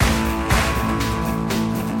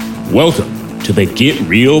Welcome to the Get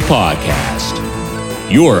Real Podcast,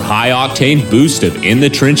 your high-octane boost of in the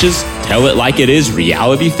trenches, tell it like it is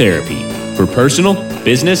reality therapy for personal,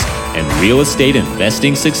 business, and real estate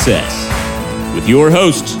investing success. With your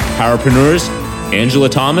hosts, powerpreneurs Angela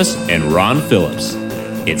Thomas and Ron Phillips.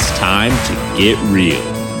 It's time to get real.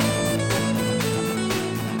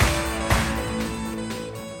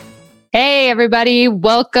 Hey, everybody.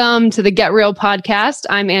 Welcome to the Get Real Podcast.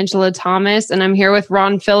 I'm Angela Thomas, and I'm here with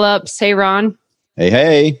Ron Phillips. Hey, Ron.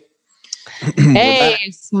 Hey. Hey.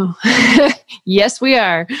 So, yes, we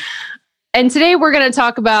are. And today we're going to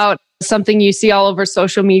talk about something you see all over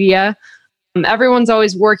social media. Everyone's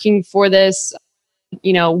always working for this,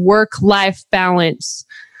 work-life balance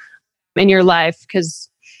in your life because,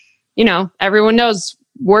 everyone knows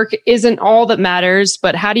work isn't all that matters,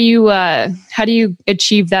 but how do you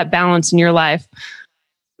achieve that balance in your life?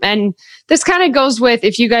 And this kind of goes with,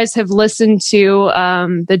 if you guys have listened to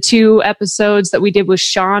the 2 episodes that we did with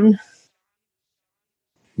Sean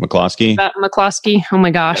McCloskey. Oh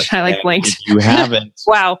my gosh, I blanked. If you haven't,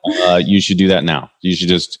 wow, you should do that now. You should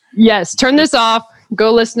just turn this off.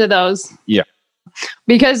 Go listen to those. Yeah,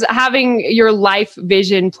 because having your life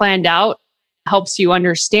vision planned out helps you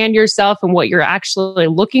understand yourself and what you're actually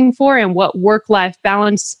looking for and what work-life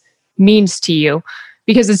balance means to you,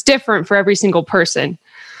 because it's different for every single person.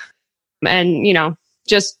 And,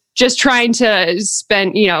 just trying to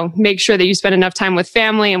spend, make sure that you spend enough time with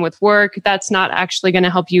family and with work, that's not actually going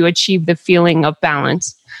to help you achieve the feeling of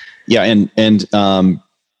balance. Yeah. And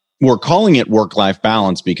we're calling it work-life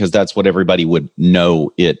balance because that's what everybody would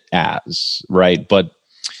know it as, right? But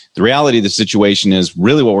the reality of the situation is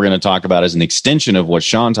really what we're going to talk about is an extension of what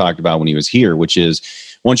Sean talked about when he was here, which is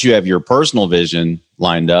once you have your personal vision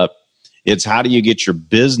lined up, it's how do you get your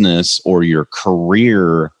business or your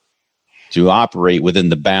career to operate within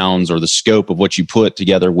the bounds or the scope of what you put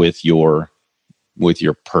together with your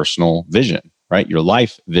personal vision, right? Your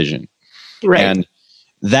life vision. Right. And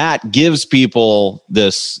that gives people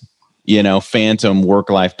this phantom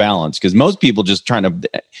work-life balance, because most people just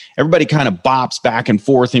everybody kind of bops back and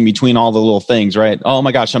forth in between all the little things, right? Oh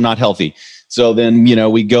my gosh, I'm not healthy. So then,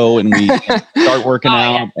 we go and we start working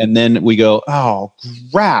out, and then we go, oh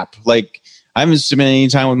crap. Like I haven't spent any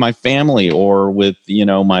time with my family or with,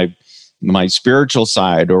 my spiritual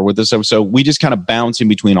side or with this. So we just kind of bounce in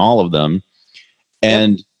between all of them.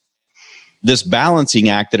 And this balancing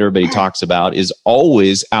act that everybody talks about is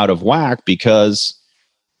always out of whack because,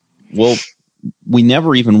 well, we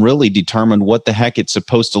never even really determined what the heck it's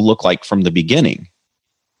supposed to look like from the beginning.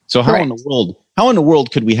 So how in the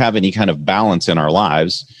world could we have any kind of balance in our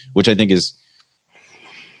lives? Which I think is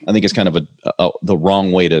kind of the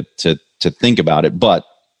wrong way to think about it. But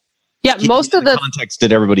yeah, most of the context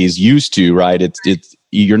that everybody is used to, right? It's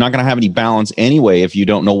you're not going to have any balance anyway if you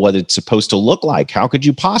don't know what it's supposed to look like. How could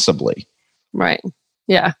you possibly? Right.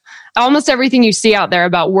 Yeah. Almost everything you see out there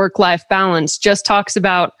about work-life balance just talks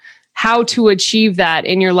about how to achieve that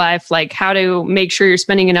in your life, like how to make sure you're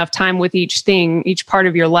spending enough time with each part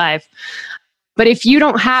of your life. But if you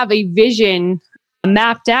don't have a vision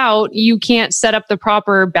mapped out, you can't set up the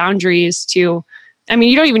proper boundaries you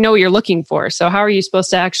don't even know what you're looking for. So how are you supposed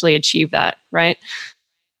to actually achieve that? Right.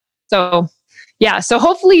 So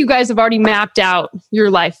hopefully you guys have already mapped out your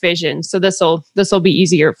life vision. So this will be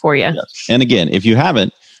easier for you. Yes. And again, if you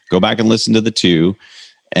haven't, go back and listen to the 2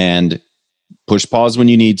 and push pause when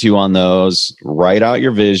you need to on those. Write out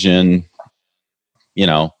your vision.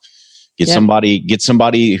 Get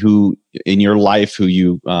somebody who in your life who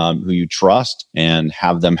you trust and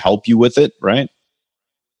have them help you with it, right?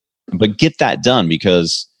 But get that done,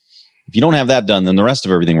 because if you don't have that done, then the rest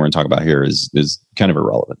of everything we're going to talk about here is kind of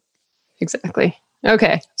irrelevant. Exactly.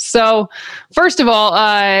 Okay. So first of all,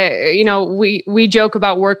 we joke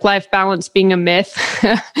about work-life balance being a myth.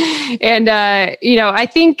 And, I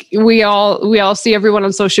think we all see everyone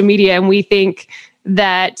on social media and we think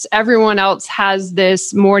that everyone else has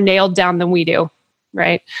this more nailed down than we do,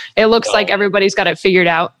 right? It looks like everybody's got it figured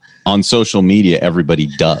out. On social media, everybody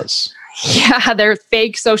does. Yeah, their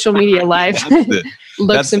fake social media life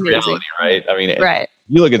looks amazing. Reality, right? Right.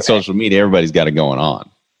 You look at social media, everybody's got it going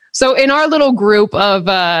on. So in our little group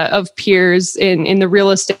of peers in the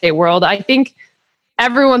real estate world, I think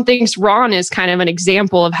everyone thinks Ron is kind of an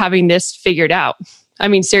example of having this figured out.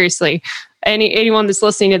 Seriously, anyone that's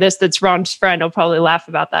listening to this that's Ron's friend will probably laugh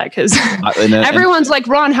about that because everyone's like,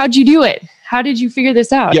 Ron, how'd you do it? How did you figure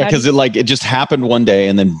this out? Yeah, because it just happened one day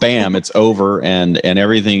and then bam, it's over and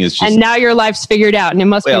everything is just. And now your life's figured out and it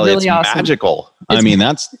must be really awesome. Magical.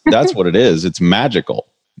 That's what it is. It's magical.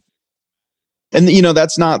 And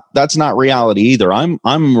that's not reality either. I'm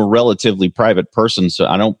a relatively private person, so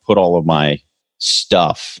I don't put all of my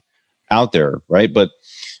stuff out there, right? But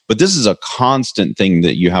this is a constant thing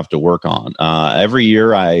that you have to work on. Every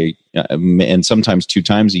year, and sometimes 2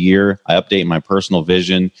 times a year, I update my personal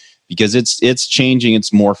vision because it's changing,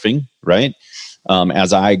 it's morphing, right?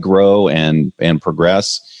 As I grow and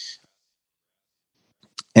progress,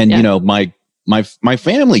 and my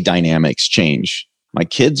family dynamics change. My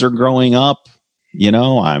kids are growing up.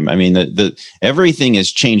 Everything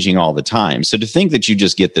is changing all the time. So to think that you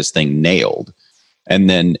just get this thing nailed, and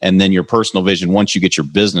then your personal vision, once you get your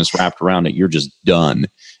business wrapped around it, you're just done.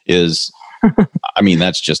 That's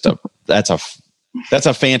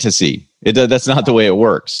a fantasy. That's not the way it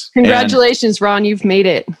works. Congratulations, Ron. You've made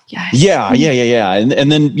it. Yes. Yeah.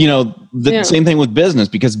 And then, the same thing with business,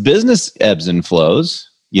 because business ebbs and flows,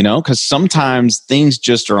 because sometimes things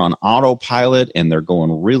just are on autopilot and they're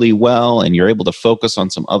going really well and you're able to focus on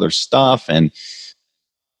some other stuff and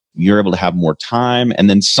you're able to have more time. And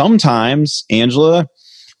then sometimes, Angela,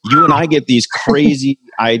 you and I get these crazy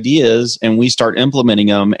ideas and we start implementing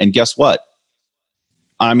them. And guess what?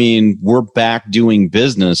 We're back doing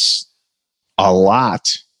business a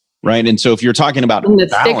lot, right? And so if you're talking about in the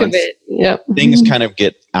thick of it, yep. Things kind of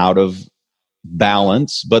get out of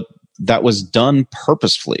balance, but that was done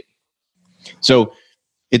purposefully. So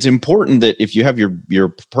it's important that if you have your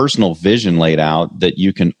personal vision laid out, that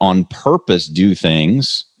you can on purpose do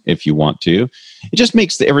things if you want to. It just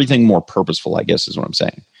makes everything more purposeful, I guess is what I'm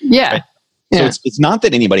saying. Yeah. Right? So it's not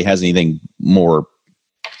that anybody has anything more,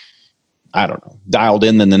 I don't know, dialed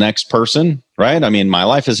in than the next person, right? My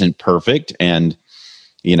life isn't perfect, and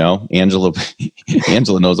Angela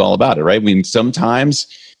knows all about it, right? Sometimes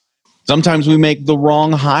we make the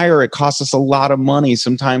wrong hire. It costs us a lot of money.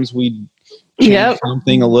 Sometimes we change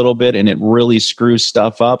something a little bit and it really screws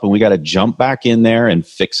stuff up, and we got to jump back in there and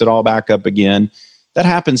fix it all back up again. That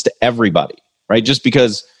happens to everybody, right? Just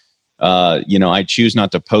because I choose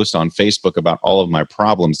not to post on Facebook about all of my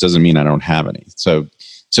problems doesn't mean I don't have any. So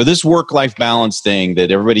this work-life balance thing that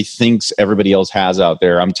everybody thinks everybody else has out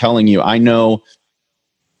there, I'm telling you, I know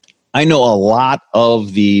a lot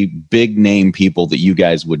of the big name people that you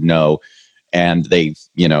guys would know, and they,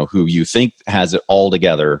 who you think has it all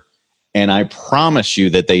together. And I promise you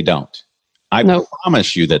that they don't.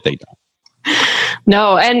 Promise you that they don't.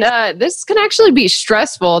 No. And this can actually be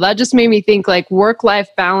stressful. That just made me think like work-life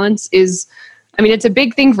balance is, it's a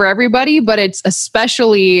big thing for everybody, but it's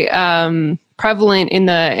especially prevalent in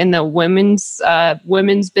the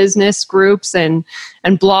women's business groups and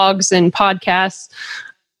blogs and podcasts.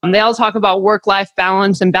 They all talk about work-life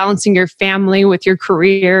balance and balancing your family with your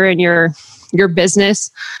career and your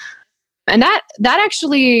business. And that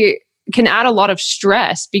actually can add a lot of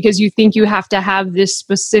stress because you think you have to have this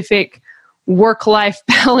specific work-life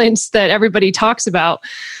balance that everybody talks about.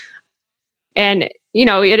 And,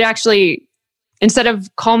 it actually, instead of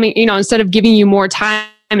giving you more time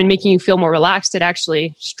and making you feel more relaxed, it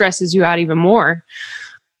actually stresses you out even more.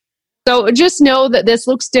 So just know that this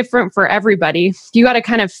looks different for everybody. You got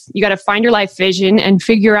to find your life vision and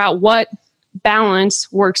figure out what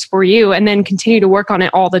balance works for you, and then continue to work on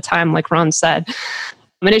it all the time, like Ron said.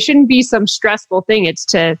 And it shouldn't be some stressful thing. It's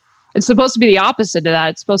supposed to be the opposite of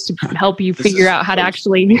that. It's supposed to help you figure out how to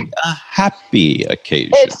actually a happy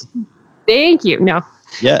occasion. Thank you. No.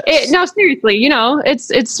 Yes. No, seriously,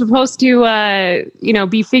 it's supposed to,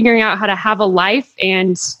 be figuring out how to have a life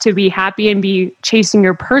and to be happy and be chasing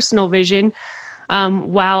your personal vision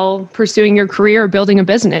while pursuing your career or building a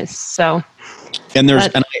business. So, and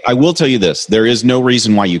I will tell you this, there is no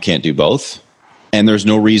reason why you can't do both. And there's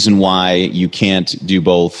no reason why you can't do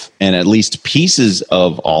both and at least pieces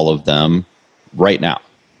of all of them right now.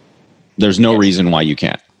 There's no reason why you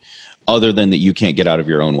can't, other than that you can't get out of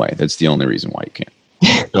your own way. That's the only reason why you can't.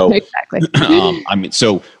 So, exactly.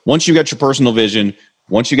 So once you got your personal vision,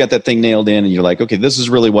 once you got that thing nailed in and you're like, okay, this is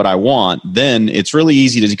really what I want, then it's really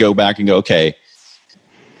easy to go back and go, okay,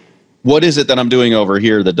 what is it that I'm doing over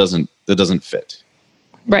here that doesn't fit?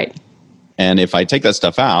 Right. And if I take that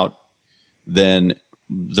stuff out, then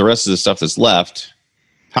the rest of the stuff that's left,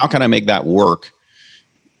 how can I make that work?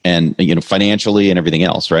 And, financially and everything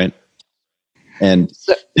else. Right. And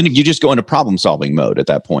then you just go into problem solving mode at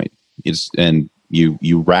that point.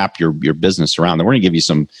 You wrap your business around that. We're going to give you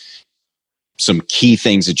some key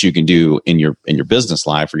things that you can do in your business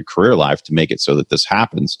life or your career life to make it so that this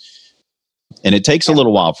happens. And it takes a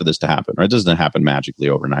little while for this to happen, right? It doesn't happen magically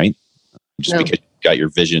overnight. Just because you got your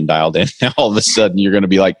vision dialed in, all of a sudden you're going to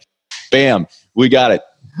be like, bam, we got it.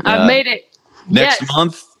 I've made it. Next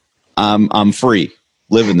month, I'm free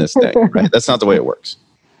living this day, right? That's not the way it works.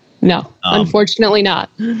 No, unfortunately not.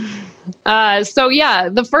 So yeah,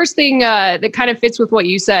 the first thing that kind of fits with what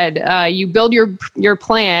you said, you build your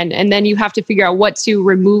plan, and then you have to figure out what to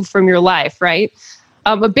remove from your life, right?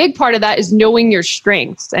 A big part of that is knowing your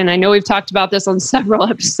strengths. And I know we've talked about this on several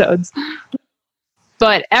episodes,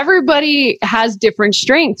 but everybody has different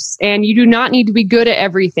strengths, and you do not need to be good at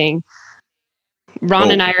everything.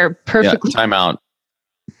 Ron and I are perfectly... Yeah, time out.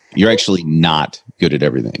 You're actually not good at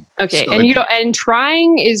everything. Okay. So and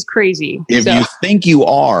trying is crazy. If you think you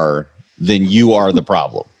are, then you are the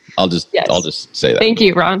problem. I'll just say that. Thank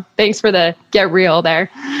you, Ron. Thanks for the get real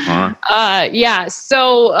there. Yeah.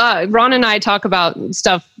 So Ron and I talk about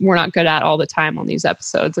stuff we're not good at all the time on these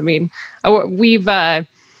episodes. I mean, we've,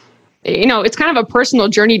 it's kind of a personal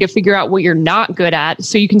journey to figure out what you're not good at,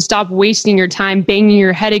 so you can stop wasting your time banging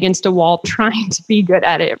your head against a wall trying to be good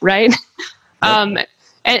at it, right? Yep.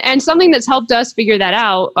 And something that's helped us figure that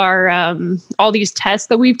out are all these tests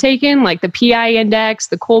that we've taken, like the PI index,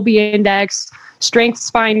 the Colby index, Strengths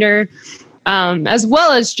Finder, as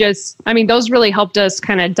well as those really helped us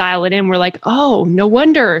kind of dial it in. We're like, oh, no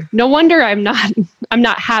wonder I'm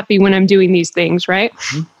not happy when I'm doing these things, right?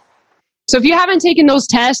 Mm-hmm. So if you haven't taken those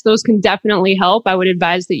tests, those can definitely help. I would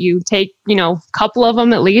advise that you take, a couple of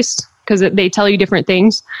them at least, because they tell you different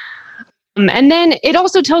things. And then it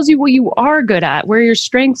also tells you what you are good at, where your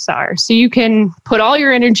strengths are. So you can put all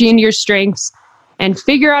your energy into your strengths and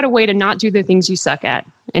figure out a way to not do the things you suck at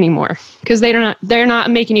anymore, because they're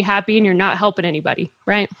not making you happy and you're not helping anybody,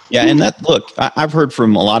 right? Yeah. And I've heard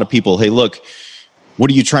from a lot of people, hey, look, what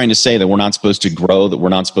are you trying to say? That we're not supposed to grow, that we're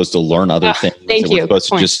not supposed to learn other things, that we're supposed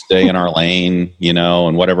to just stay in our lane,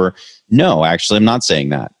 and whatever. No, actually, I'm not saying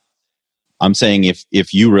that. I'm saying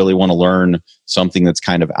if you really want to learn something that's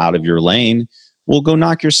kind of out of your lane, well, go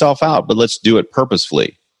knock yourself out, but let's do it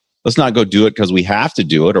purposefully. Let's not go do it because we have to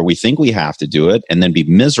do it or we think we have to do it and then be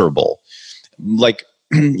miserable. Like,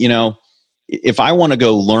 if I want to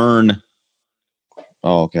go learn,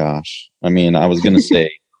 oh gosh, I was going to say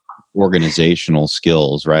organizational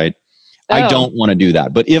skills, right? Oh. I don't want to do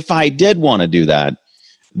that. But if I did want to do that,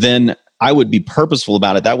 then I would be purposeful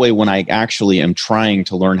about it. That way, when I actually am trying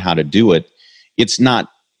to learn how to do it, it's not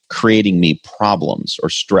creating me problems or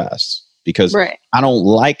stress, because I don't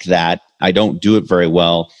like that. I don't do it very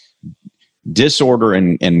well. Disorder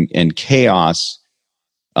and chaos.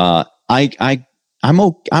 I'm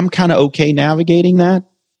kind of okay navigating that.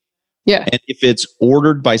 Yeah. And if it's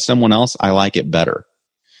ordered by someone else, I like it better.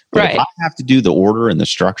 But if I have to do the order and the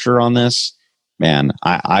structure on this, man,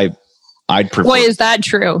 I'd prefer. Boy, is that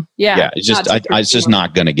true? Yeah. Yeah. It's just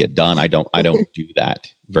not going to get done. I don't do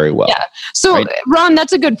that very well. Yeah. So Ron,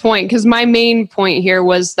 that's a good point, because my main point here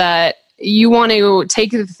was that you want to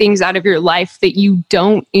take the things out of your life that you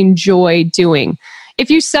don't enjoy doing. If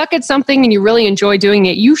you suck at something and you really enjoy doing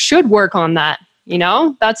it, you should work on that.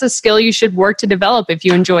 That's a skill you should work to develop if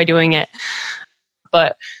you enjoy doing it.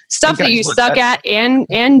 But stuff that you suck at and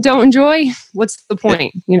don't enjoy, what's the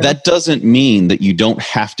point? That doesn't mean that you don't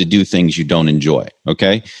have to do things you don't enjoy.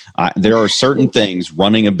 Okay. There are certain things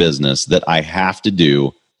running a business that I have to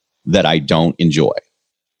do that I don't enjoy.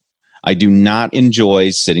 I do not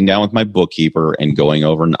enjoy sitting down with my bookkeeper and going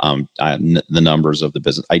over the numbers of the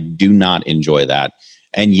business. I do not enjoy that.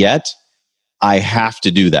 And yet I have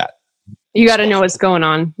to do that. You got to know what's going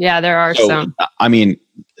on. Yeah, there are some.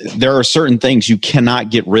 There are certain things you cannot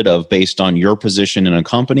get rid of based on your position in a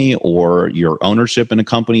company or your ownership in a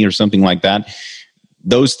company or something like that.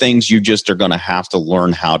 Those things you just are going to have to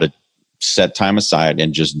learn how to set time aside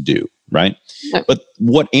and just do, right? Yeah. But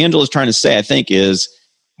what Angela's trying to say, I think, is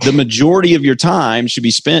the majority of your time should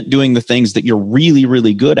be spent doing the things that you're really,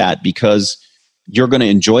 really good at, because you're going to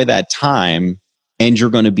enjoy that time and you're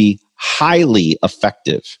going to be highly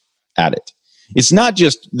effective at it. It's not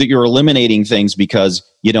just that you're eliminating things because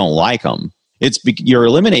you don't like them. You're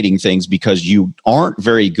eliminating things because you aren't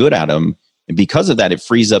very good at them. And because of that, it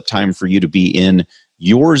frees up time for you to be in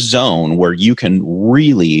your zone where you can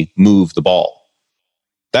really move the ball.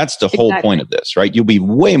 That's the whole point of this, right? You'll be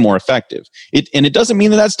way more effective. And it doesn't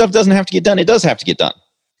mean that stuff doesn't have to get done. It does have to get done.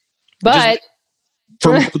 But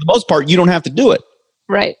for the most part, you don't have to do it.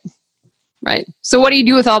 Right. Right. So what do you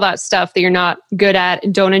do with all that stuff that you're not good at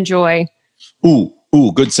and don't enjoy? Ooh,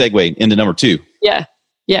 good segue into number 2. Yeah.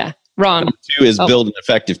 Ron. Number 2 is build an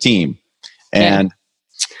effective team. And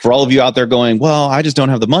for all of you out there going, well, I just don't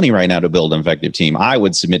have the money right now to build an effective team, I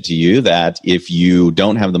would submit to you that if you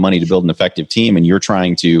don't have the money to build an effective team and you're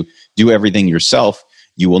trying to do everything yourself,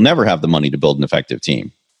 you will never have the money to build an effective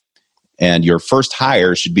team. And your first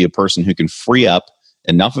hire should be a person who can free up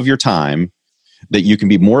enough of your time that you can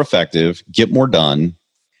be more effective, get more done,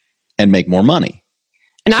 and make more money.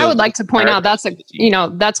 And I would like to point out that's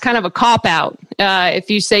that's kind of a cop out if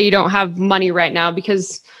you say you don't have money right now,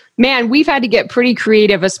 because man, we've had to get pretty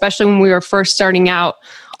creative, especially when we were first starting out,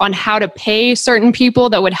 on how to pay certain people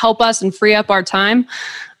that would help us and free up our time.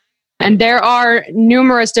 And there are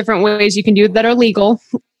numerous different ways you can do it that are legal,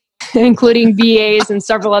 including VAs and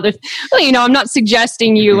several other. Well, I'm not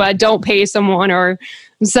suggesting you don't pay someone or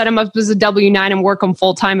set them up as a W-9 and work them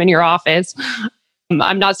full time in your office.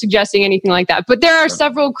 I'm not suggesting anything like that, but there are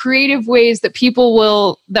several creative ways that people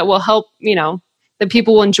will help, that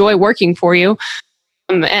people will enjoy working for you.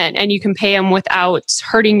 And you can pay them without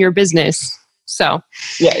hurting your business. So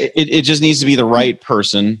yeah, it just needs to be the right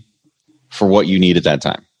person for what you need at that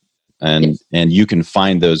time. And you can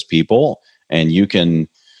find those people, and you can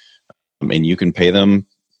pay them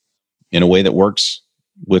in a way that works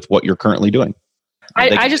with what you're currently doing.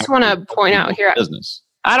 I just want to point out here, business.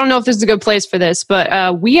 I don't know if this is a good place for this,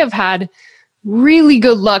 but we have had really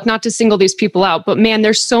good luck, not to single these people out, but man,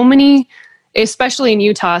 there's so many, especially in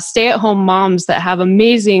Utah, stay-at-home moms that have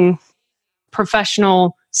amazing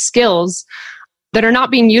professional skills that are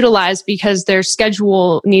not being utilized because their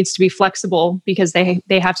schedule needs to be flexible, because they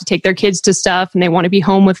have to take their kids to stuff and they want to be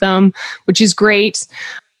home with them, which is great.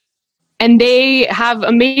 And they have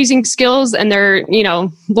amazing skills, and they're,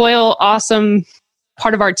 loyal, awesome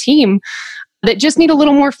part of our team that just need a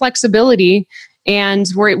little more flexibility, and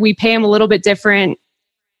we pay them a little bit different,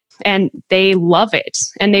 and they love it,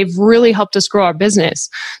 and they've really helped us grow our business.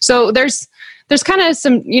 So there's kind of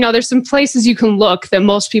some, there's some places you can look that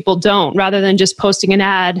most people don't, rather than just posting an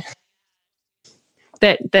ad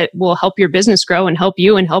that will help your business grow and help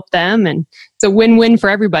you and help them. And it's a win-win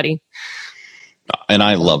for everybody. And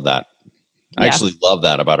I love that. I actually love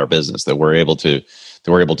that about our business, that we're able to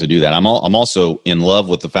do that. I'm also in love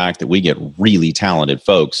with the fact that we get really talented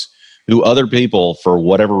folks who other people, for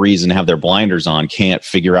whatever reason, have their blinders on, can't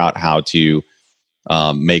figure out how to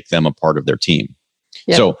make them a part of their team.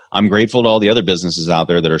 Yep. So I'm grateful to all the other businesses out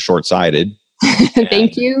there that are short-sighted.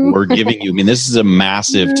 Thank you. We're giving you, this is a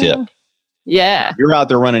massive tip. Yeah. If you're out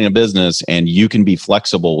there running a business and you can be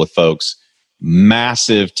flexible with folks,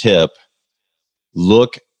 massive tip.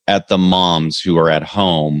 Look at the moms who are at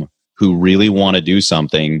home who really want to do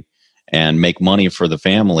something and make money for the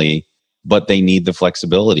family, but they need the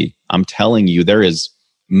flexibility. I'm telling you, there is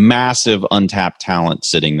massive untapped talent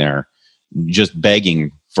sitting there just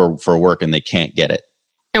begging for work, and they can't get it.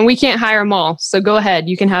 And we can't hire them all. So go ahead.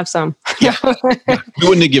 You can have some. Yeah. We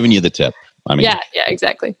wouldn't have given you the tip. Yeah,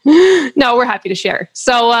 exactly. No, we're happy to share.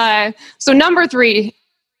 So number 3,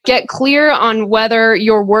 get clear on whether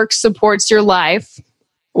your work supports your life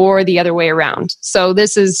or the other way around. So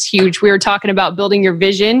this is huge. We were talking about building your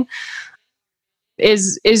vision.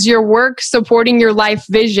 Is your work supporting your life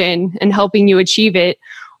vision and helping you achieve it?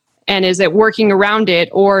 And is it working around it,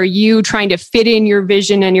 or are you trying to fit in your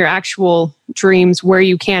vision and your actual dreams where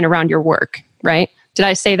you can around your work, right? Did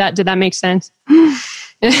I say that? Did that make sense?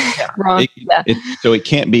 Wrong. So it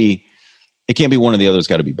can't be one or the other. It's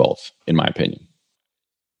got to be both, in my opinion.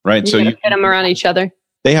 Right? So you fit them around each other.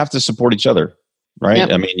 They have to support each other, right?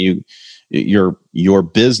 Yep. Your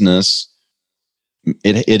business,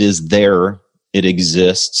 it is there. It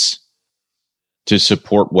exists to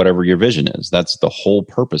support whatever your vision is. That's the whole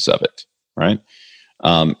purpose of it, right?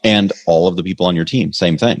 And all of the people on your team,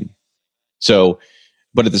 same thing. So,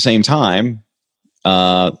 but at the same time,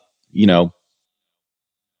 you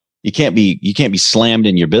can't be slammed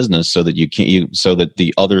in your business so that so that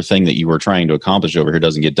the other thing that you were trying to accomplish over here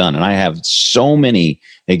doesn't get done. And I have so many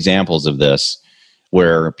examples of this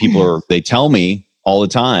where people they tell me all the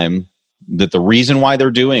time that the reason why they're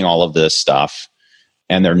doing all of this stuff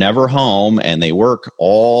and they're never home and they work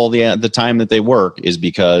all the time that they work is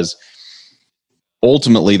because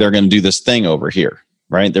ultimately they're going to do this thing over here,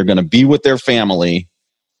 right? They're going to be with their family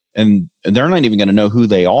and they're not even going to know who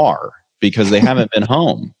they are because they haven't been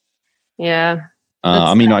home. Yeah.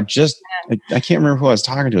 I can't remember who I was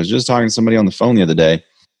talking to. I was just talking to somebody on the phone the other day,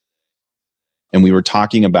 and we were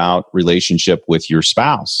talking about relationship with your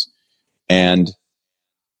spouse, and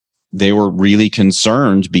they were really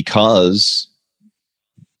concerned because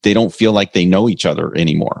they don't feel like they know each other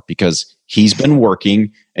anymore because he's been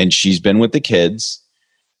working and she's been with the kids.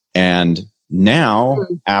 And now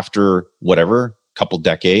after whatever couple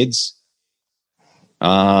decades,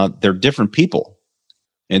 they're different people.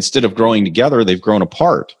 Instead of growing together, they've grown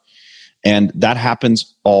apart. And that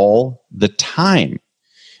happens all the time.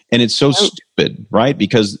 And it's so stupid, right?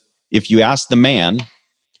 Because if you ask the man,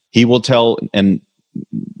 he will tell, and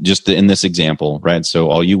just in this example, right? So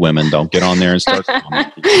all you women, don't get on there and start.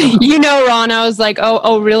 Ron, I was like,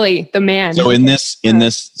 oh, really? The man. So in this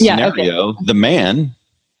scenario, the man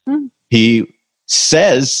He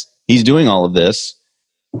says he's doing all of this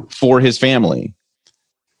for his family,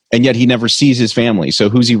 and yet he never sees his family. So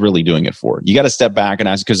who's he really doing it for? You got to step back and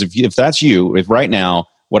ask, because if that's you, if right now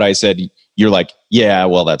what I said, you're like, yeah,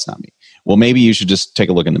 well, that's not me. Well, maybe you should just take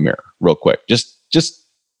a look in the mirror real quick. Just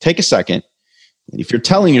take a second. If you're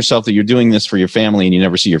telling yourself that you're doing this for your family and you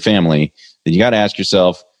never see your family, then you got to ask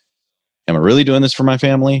yourself, am I really doing this for my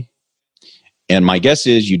family? And my guess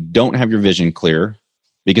is you don't have your vision clear,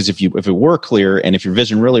 because if it were clear, and if your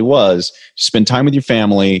vision really was to spend time with your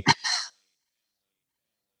family,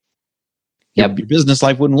 your business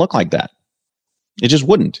life wouldn't look like that. It just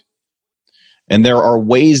wouldn't. And there are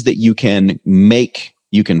ways that you can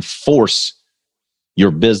force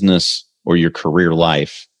your business or your career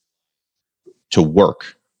life to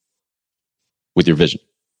work with your vision.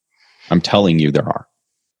 I'm telling you there are.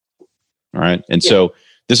 All right. And so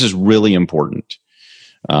this is really important.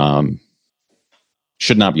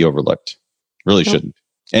 Should not be overlooked. Really shouldn't.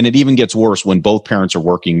 And it even gets worse when both parents are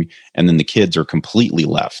working and then the kids are completely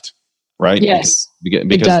left. Right? Yes.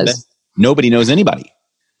 Because nobody knows anybody.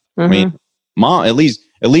 I mean, mom, at least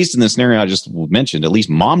in the scenario I just mentioned, at least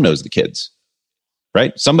mom knows the kids.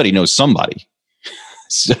 Right? Somebody knows somebody.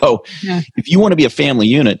 So if you want to be a family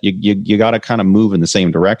unit, you got to kind of move in the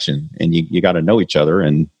same direction, and you got to know each other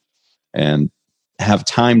and have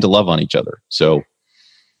time to love on each other. So,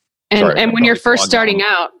 and when you're first starting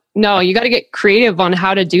out, you got to get creative on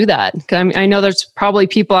how to do that. I know there's probably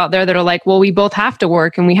people out there that are like, well, we both have to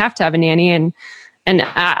work and we have to have a nanny. And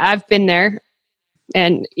I've been there,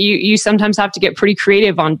 and you sometimes have to get pretty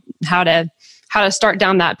creative on how to start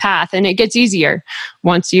down that path. And it gets easier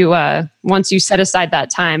once you set aside that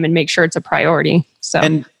time and make sure it's a priority. So,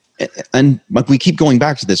 and we keep going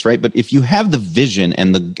back to this, right? But if you have the vision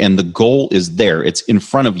and the goal is there, it's in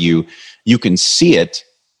front of you, you can see it.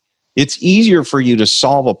 It's easier for you to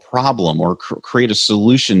solve a problem or create a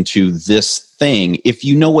solution to this thing if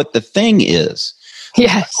you know what the thing is.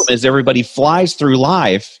 Yes. The problem is everybody flies through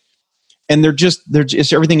life and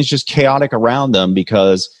everything is just chaotic around them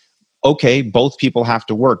because, okay, both people have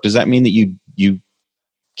to work. Does that mean that you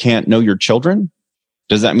can't know your children?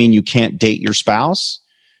 Does that mean you can't date your spouse?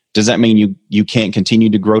 Does that mean you can't continue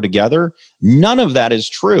to grow together? None of that is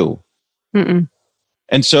true. Mm-mm.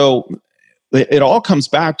 And so it all comes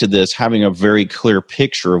back to this, having a very clear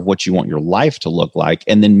picture of what you want your life to look like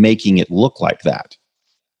and then making it look like that.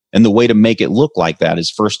 And the way to make it look like that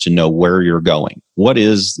is first to know where you're going. What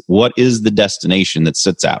is the destination that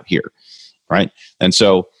sits out here, right? And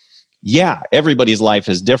so, everybody's life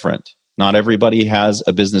is different. Not everybody has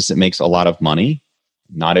a business that makes a lot of money.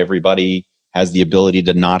 Not everybody has the ability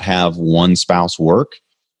to not have one spouse work.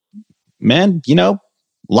 Man, a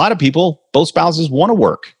lot of people, both spouses want to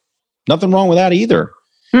work. Nothing wrong with that either.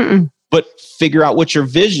 Mm-mm. But figure out what your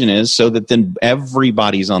vision is so that then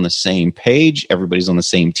everybody's on the same page, everybody's on the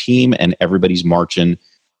same team, and everybody's marching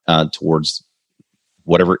towards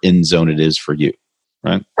whatever end zone it is for you.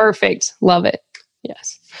 Right? Perfect. Love it.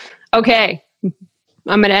 Yes. Okay.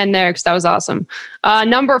 I'm going to end there because that was awesome.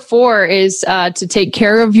 Number 4 is to take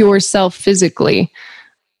care of yourself physically.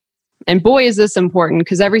 And boy, is this important,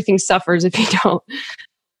 because everything suffers if you don't.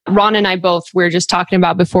 Ron and I both, we were just talking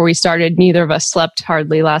about before we started, neither of us slept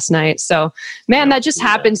hardly last night. So, man, that just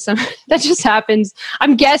happens. That just happens.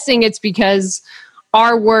 I'm guessing it's because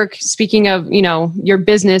our work, speaking of, your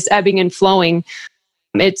business ebbing and flowing,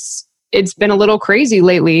 it's been a little crazy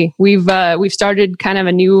lately. We've started kind of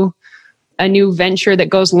a new venture that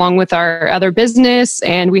goes along with our other business,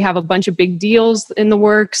 and we have a bunch of big deals in the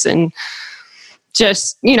works, and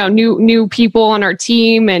just, new people on our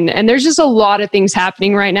team. And there's just a lot of things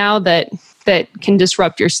happening right now that can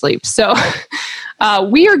disrupt your sleep. So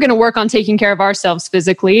we are going to work on taking care of ourselves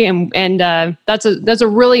physically. And that's a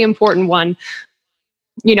really important one.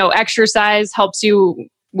 Exercise helps you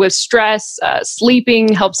with stress,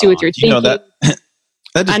 sleeping helps you with your thinking.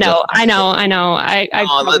 I know.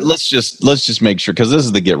 Let's just make sure, because this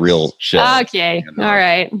is the Get Real show. Okay. All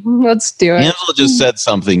right. Let's do it. Angela just said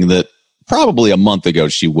something that probably a month ago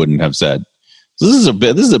she wouldn't have said. So this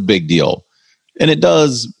is a big deal, and it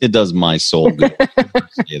does my soul good to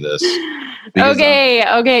say this.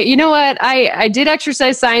 Okay. You know what? I did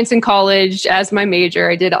exercise science in college as my major.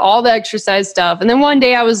 I did all the exercise stuff, and then one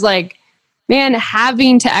day I was like, man,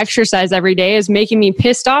 having to exercise every day is making me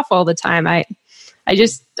pissed off all the time. I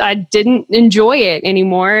didn't enjoy it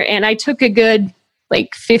anymore, and I took a good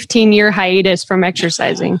 15-year hiatus from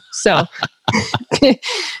exercising. So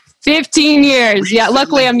 15 years. Yeah,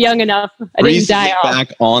 luckily I'm young enough. I didn't die off.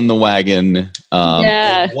 Back on the wagon.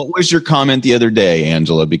 What was your comment the other day,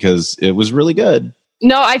 Angela? Because it was really good.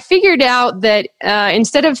 No, I figured out that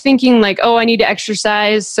instead of thinking like, oh, I need to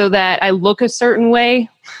exercise so that I look a certain way,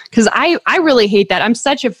 because I really hate that. I'm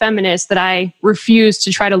such a feminist that I refuse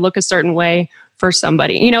to try to look a certain way for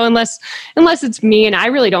somebody, you know, unless it's me, and I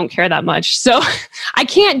really don't care that much. So I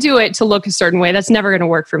can't do it to look a certain way. That's never going to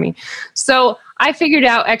work for me. So I figured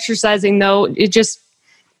out exercising, though,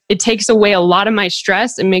 it takes away a lot of my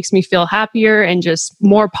stress. It makes me feel happier and just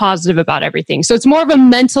more positive about everything. So it's more of a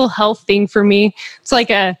mental health thing for me. It's like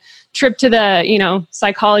a trip to the, you know,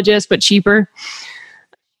 psychologist, but cheaper.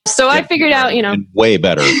 So I figured out, you know, and way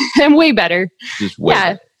better. And way better. Just way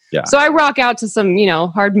better. Yeah. So I rock out to some, you know,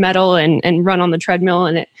 hard metal and run on the treadmill,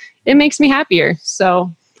 and it makes me happier.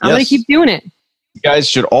 So I'm going to keep doing it. You guys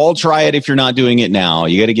should all try it if you're not doing it now.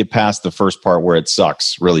 You got to get past the first part where it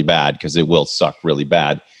sucks really bad, because it will suck really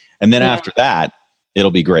bad. And then after that,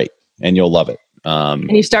 it'll be great and you'll love it.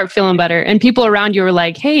 And you start feeling better. And people around you are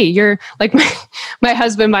like, hey, you're like, my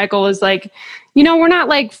husband, Michael, was like, you know, we're not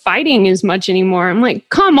like fighting as much anymore. I'm like,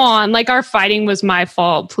 come on, like our fighting was my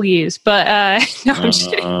fault, please. But no, I'm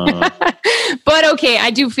just kidding. But okay,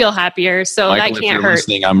 I do feel happier. So Michael, that can't hurt.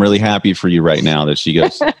 Listening, I'm really happy for you right now that she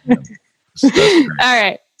goes. All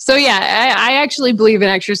right. So yeah, I actually believe in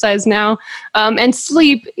exercise now, and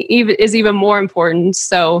sleep is even more important.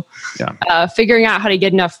 So figuring out how to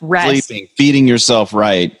get enough rest, sleeping, feeding yourself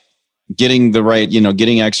right, getting the right,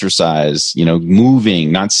 getting exercise,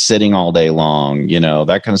 moving, not sitting all day long,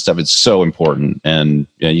 that kind of stuff. It's so important, and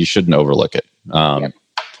you shouldn't overlook it. But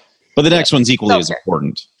the next one's equally as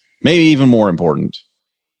important, maybe even more important.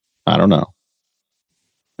 I don't know.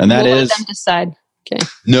 And that is let them decide. Okay.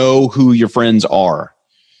 Know who your friends are.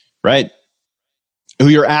 Right? Who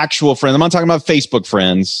your actual friends. I'm not talking about Facebook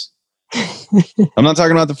friends. I'm not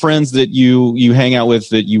talking about the friends that you hang out with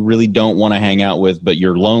that you really don't want to hang out with, but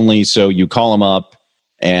you're lonely, so you call them up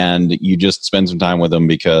and you just spend some time with them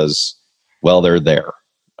because, well, they're there.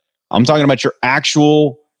 I'm talking about your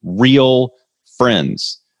actual, real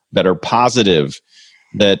friends that are positive,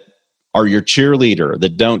 that are your cheerleader,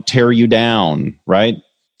 that don't tear you down, right?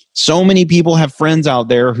 So many people have friends out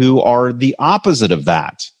there who are the opposite of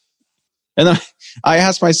that. And then I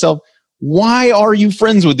ask myself, why are you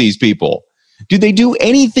friends with these people? Do they do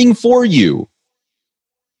anything for you?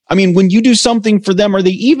 I mean, when you do something for them, are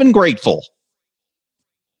they even grateful?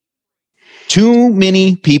 Too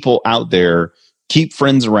many people out there keep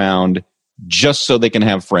friends around just so they can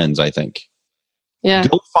have friends, I think. Yeah.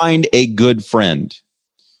 Go find a good friend.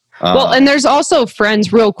 Well, and there's also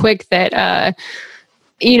friends, real quick, that,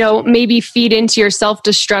 maybe feed into your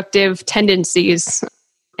self-destructive tendencies.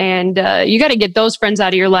 And you got to get those friends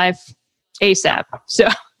out of your life ASAP. So,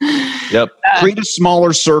 create a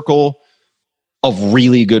smaller circle of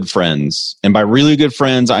really good friends. And by really good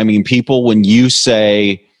friends, I mean people, when you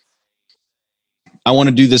say, I want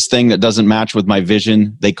to do this thing that doesn't match with my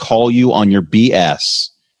vision, they call you on your BS.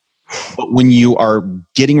 But when you are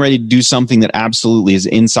getting ready to do something that absolutely is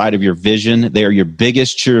inside of your vision, they are your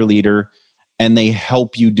biggest cheerleader and they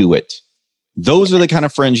help you do it. Those are the kind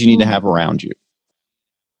of friends you need to have around you.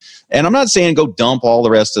 And I'm not saying go dump all the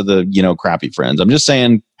rest of the, crappy friends. I'm just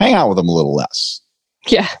saying hang out with them a little less.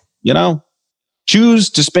 Yeah. Choose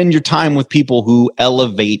to spend your time with people who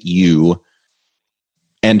elevate you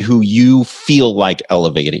and who you feel like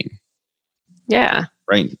elevating. Yeah.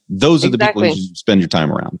 Right. Those are the people you should spend your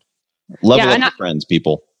time around. Level up your friends,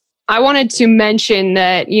 people. I wanted to mention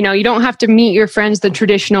that, you don't have to meet your friends the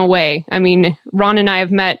traditional way. I mean, Ron and I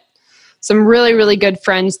have met some really, really good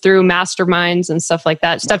friends through masterminds and stuff like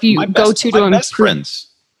that. Stuff you go to my improve. Best friends.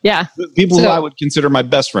 Yeah. The people who I would consider my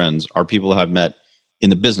best friends are people who I've met in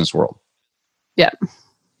the business world. Yeah.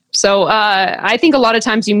 So I think a lot of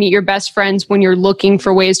times you meet your best friends when you're looking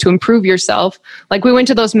for ways to improve yourself. Like we went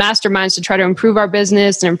to those masterminds to try to improve our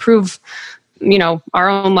business and improve, our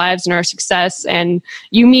own lives and our success. And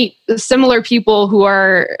you meet similar people who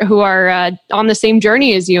are on the same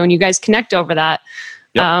journey as you, and you guys connect over that.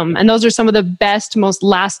 Yep. And those are some of the best, most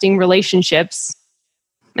lasting relationships.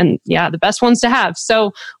 And the best ones to have.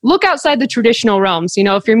 So look outside the traditional realms.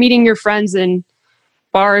 If you're meeting your friends in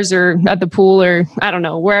bars or at the pool or I don't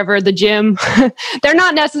know, wherever, the gym, they're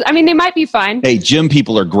not necessary. I mean, they might be fine. Hey, gym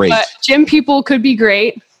people are great. But gym people could be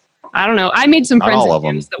great. I don't know. I made some friends at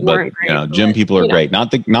gyms that weren't great. Gym people are great.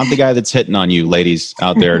 Not the guy that's hitting on you, ladies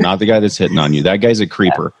out there. Not the guy that's hitting on you. That guy's a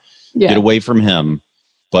creeper. Yeah. Get away from him.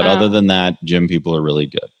 But other than that, gym people are really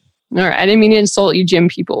good. All right. I didn't mean to insult you, gym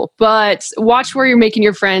people, but watch where you're making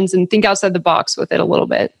your friends and think outside the box with it a little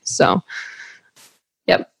bit. So,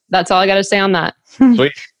 that's all I got to say on that.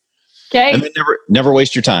 Sweet. Okay. And then never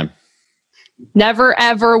waste your time. Never,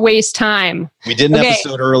 ever waste time. We did an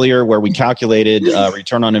episode earlier where we calculated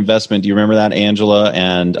return on investment. Do you remember that, Angela?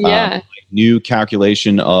 And new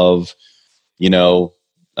calculation of, your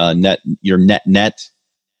net.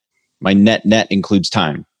 My net includes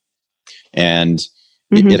time. And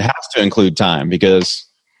it has to include time, because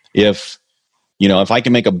if I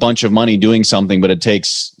can make a bunch of money doing something, but it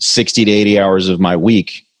takes 60 to 80 hours of my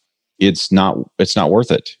week, it's not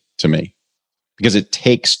worth it to me, because it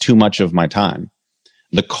takes too much of my time.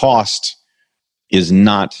 The cost is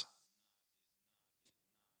not,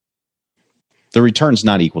 the return's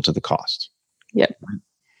not equal to the cost. Yep.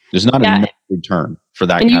 There's not enough return for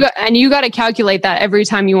that. And you got to calculate that every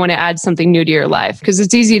time you want to add something new to your life, because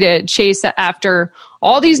it's easy to chase after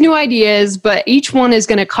all these new ideas, but each one is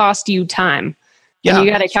going to cost you time. Yeah. And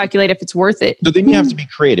you got to calculate if it's worth it. So then you have to be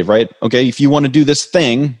creative, right? Okay. If you want to do this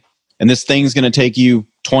thing and this thing's going to take you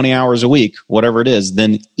 20 hours a week, whatever it is,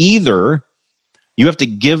 then either you have to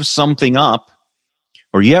give something up,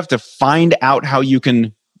 or you have to find out how you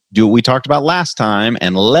can do what we talked about last time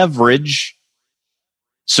and leverage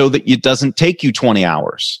so that it doesn't take you 20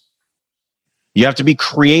 hours. You have to be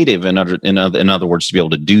creative, in other words, to be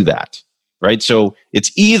able to do that, right? So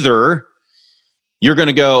it's either you're going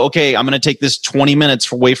to go, okay, I'm going to take this 20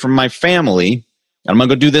 minutes away from my family, and I'm going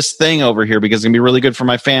to go do this thing over here because it's going to be really good for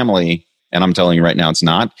my family. And I'm telling you right now, it's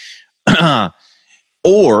not.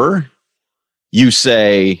 Or you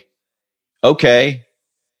say, okay,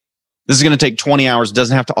 this is going to take 20 hours. It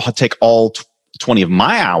doesn't have to take all 20 of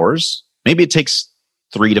my hours. Maybe it takes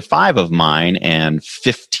 3 to 5 of mine and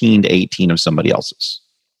 15 to 18 of somebody else's.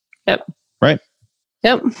 Yep. Right?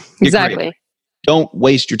 Yep. Exactly. Don't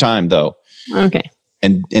waste your time, though. Okay.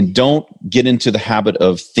 And don't get into the habit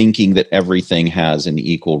of thinking that everything has an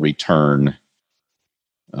equal return.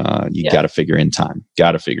 You got to figure in time.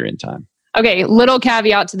 Okay. Little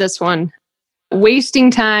caveat to this one. Wasting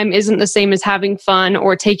time isn't the same as having fun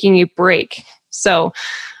or taking a break. So,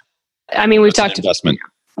 I mean, we've talked about investment.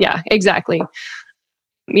 Yeah, exactly.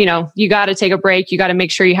 You got to take a break. You got to make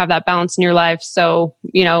sure you have that balance in your life. So,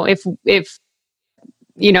 if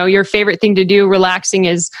your favorite thing to do relaxing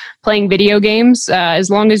is playing video games, as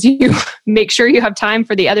long as you make sure you have time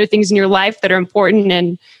for the other things in your life that are important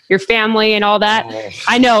and your family and all that.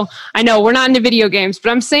 I know we're not into video games,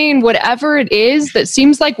 but I'm saying whatever it is that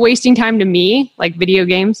seems like wasting time to me, like video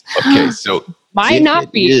games. Okay. So might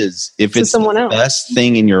not be. If it's someone else. Best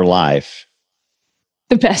thing in your life,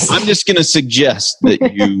 the best. I'm just going to suggest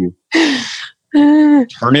that you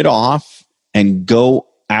turn it off and go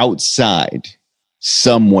outside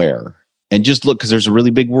somewhere and just look, because there's a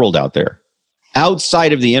really big world out there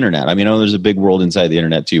outside of the internet. I mean, I know there's a big world inside the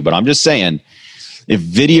internet too, but I'm just saying, if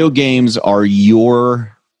video games are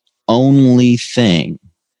your only thing,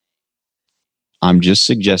 I'm just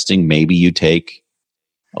suggesting maybe you take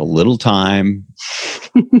a little time,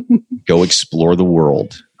 go explore the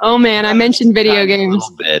world. Oh man, I mentioned video games. A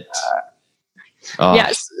little bit.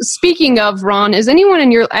 Yes. Speaking of, Ron, is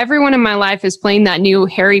everyone in my life is playing that new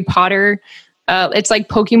Harry Potter? It's like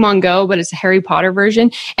Pokemon Go, but it's a Harry Potter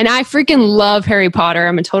version. And I freaking love Harry Potter.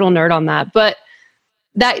 I'm a total nerd on that. But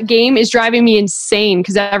that game is driving me insane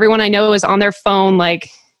because everyone I know is on their phone, like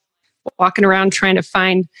walking around trying to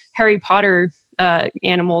find Harry Potter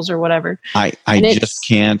animals or whatever. I just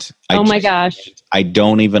can't. Oh my gosh. I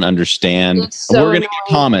don't even understand. So We're going to get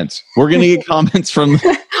comments. We're going to get comments from...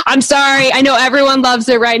 I'm sorry. I know everyone loves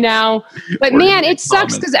it right now. But man, it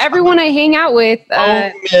sucks because everyone I hang out with...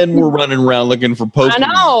 men were running around looking for Pokemon.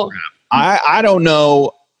 I know. I don't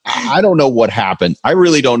know. I don't know what happened. I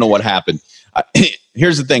really don't know what happened.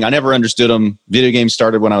 Here's the thing. I never understood them. Video games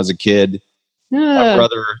started when I was a kid. My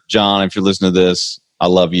brother, John, if you're listening to this, I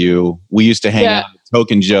love you. We used to hang out at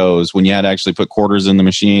Token Joe's when you had to actually put quarters in the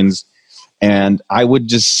machines. And I would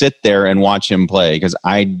just sit there and watch him play because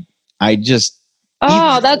I just...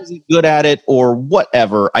 that's good at it or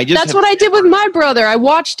whatever. That's what I did with my brother. I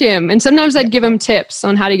watched him and sometimes I'd give him tips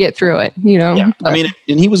on how to get through it, Yeah. I mean,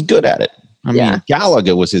 and he was good at it. I mean,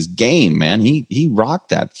 Galaga was his game, man. He rocked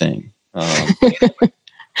that thing.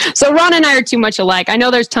 So Ron and I are too much alike. I know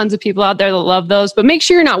there's tons of people out there that love those, but make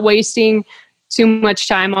sure you're not wasting too much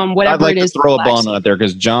time on whatever it is. I'd like to throw a bone out there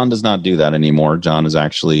because John does not do that anymore. John is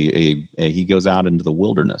actually he goes out into the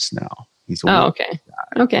wilderness now. He's okay.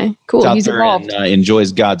 Okay, cool. He's evolved. And,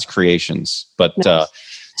 enjoys God's creations. But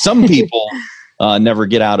some people never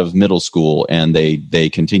get out of middle school and they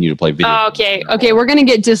continue to play video games. Okay. We're going to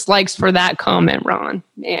get dislikes for that comment, Ron.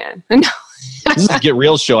 Man. This is a Get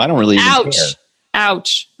Real show. I don't really even care.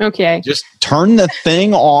 Ouch. Okay. Just turn the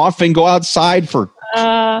thing off and go outside for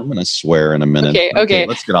I'm going to swear in a minute. Okay.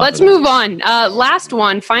 Let's get off. Let's move on. Last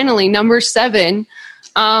one, finally, number 7.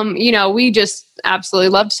 We just absolutely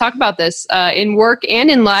love to talk about this in work and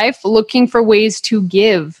in life, looking for ways to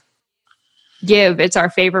give. Give, it's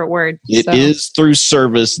our favorite word. It is through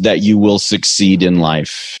service that you will succeed in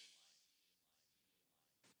life.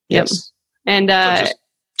 Yep. Yes. And so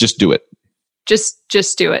just do it.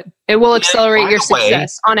 Just do it. It will accelerate your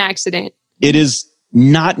success on accident. It is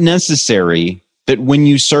not necessary that when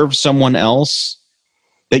you serve someone else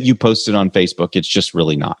that you post it on Facebook. It's just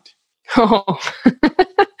really not. Oh,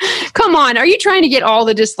 come on. Are you trying to get all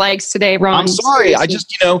the dislikes today, Ron? I'm sorry. Seriously. I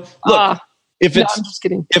just, look, I'm just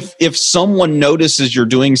kidding. If someone notices you're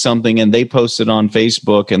doing something and they post it on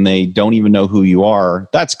Facebook and they don't even know who you are,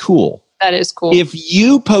 that's cool. That is cool. If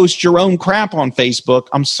you post your own crap on Facebook,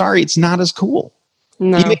 I'm sorry, it's not as cool.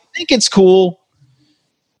 No. You may think it's cool,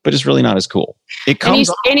 but it's really not as cool. It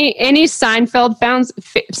comes any Seinfeld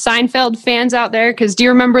fans out there? Because do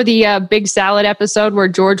you remember the Big Salad episode where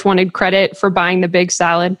George wanted credit for buying the big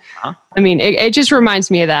salad? Huh? I mean, it just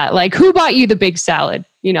reminds me of that. Like, who bought you the big salad?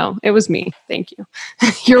 It was me. Thank you.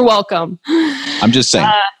 You're welcome. I'm just saying.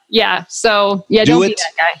 Yeah. So don't be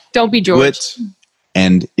that guy. Don't be George. Do it.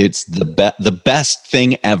 And it's the best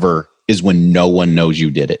thing ever is when no one knows you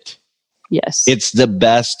did it. Yes. It's the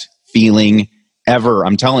best feeling ever.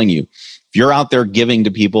 I'm telling you, if you're out there giving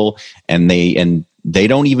to people and they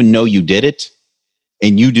don't even know you did it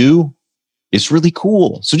and you do, it's really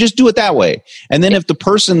cool. So just do it that way. And then if the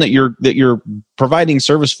person that you're providing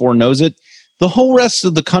service for knows it, the whole rest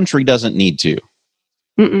of the country doesn't need to.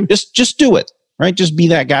 Mm-mm. Just do it, right? Just be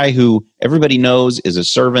that guy who everybody knows is a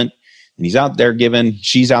servant and he's out there giving,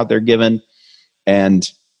 she's out there giving,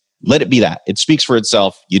 and let it be that. It speaks for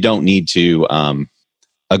itself. You don't need to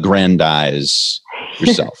aggrandize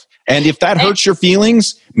yourself. And if that hurts your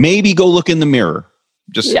feelings, maybe go look in the mirror.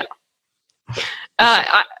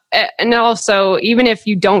 And also, even if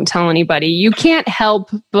you don't tell anybody, you can't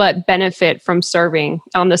help but benefit from serving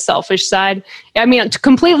on the selfish side. I mean,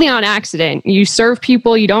 completely on accident. You serve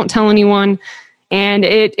people, you don't tell anyone, and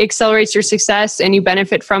it accelerates your success and you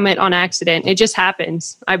benefit from it on accident. It just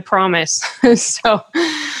happens. I promise. So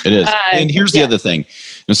it is. And here's the other thing.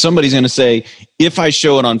 If somebody's going to say, if I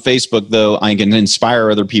show it on Facebook, though, I can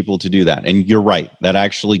inspire other people to do that. And you're right. That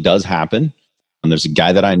actually does happen. And there's a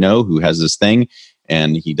guy that I know who has this thing.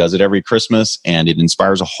 And he does it every Christmas, and it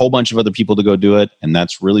inspires a whole bunch of other people to go do it. And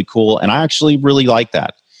that's really cool. And I actually really like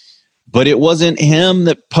that. But it wasn't him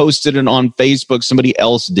that posted it on Facebook. Somebody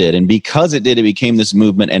else did. And because it did, it became this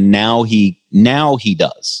movement. And now he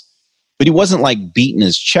does. But he wasn't like beating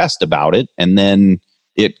his chest about it. And then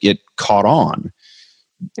it caught on.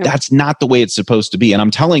 Yeah. That's not the way it's supposed to be. And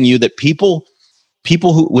I'm telling you that people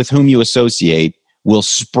with whom you associate will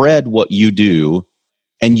spread what you do,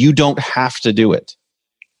 and you don't have to do it.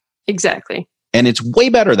 Exactly. And it's way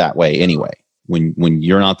better that way anyway, when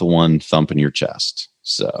you're not the one thumping your chest.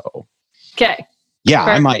 So, okay. Yeah,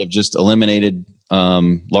 perfect. I might have just eliminated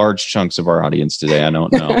large chunks of our audience today. I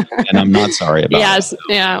don't know. And I'm not sorry about it.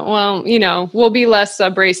 Yeah. Well, we'll be less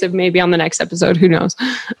abrasive maybe on the next episode. Who knows?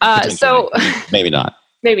 So maybe not.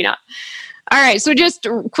 Maybe not. All right. So just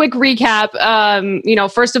a quick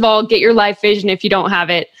recap. First of all, get your life vision if you don't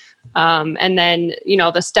have it. And then,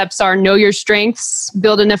 the steps are know your strengths,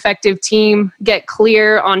 build an effective team, get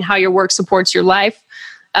clear on how your work supports your life,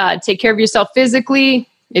 take care of yourself physically.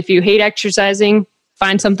 If you hate exercising,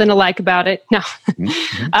 find something to like about it. No,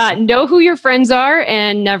 know who your friends are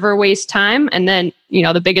and never waste time. And then,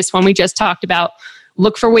 the biggest one we just talked about,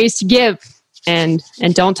 look for ways to give and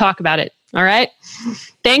don't talk about it. All right.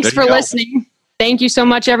 Thanks for listening. Thank you so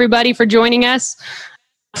much, everybody, for joining us.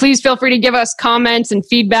 Please feel free to give us comments and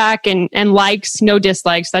feedback and likes, no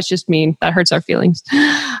dislikes. That's just mean. That hurts our feelings.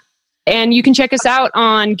 And you can check us out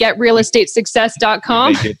on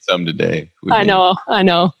getrealestatesuccess.com. They get some today. I know.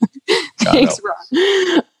 Thanks,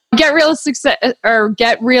 Ron.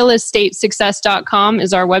 getrealestatesuccess.com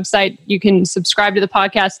is our website. You can subscribe to the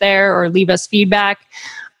podcast there or leave us feedback.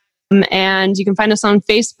 And you can find us on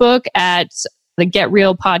Facebook at the Get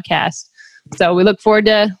Real Podcast. So we look forward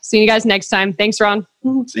to seeing you guys next time. Thanks, Ron.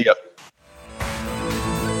 See ya.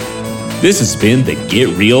 This has been the Get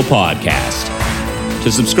Real Podcast.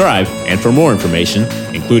 To subscribe and for more information,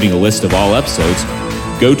 including a list of all episodes,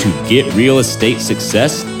 go to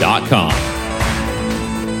getrealestatesuccess.com.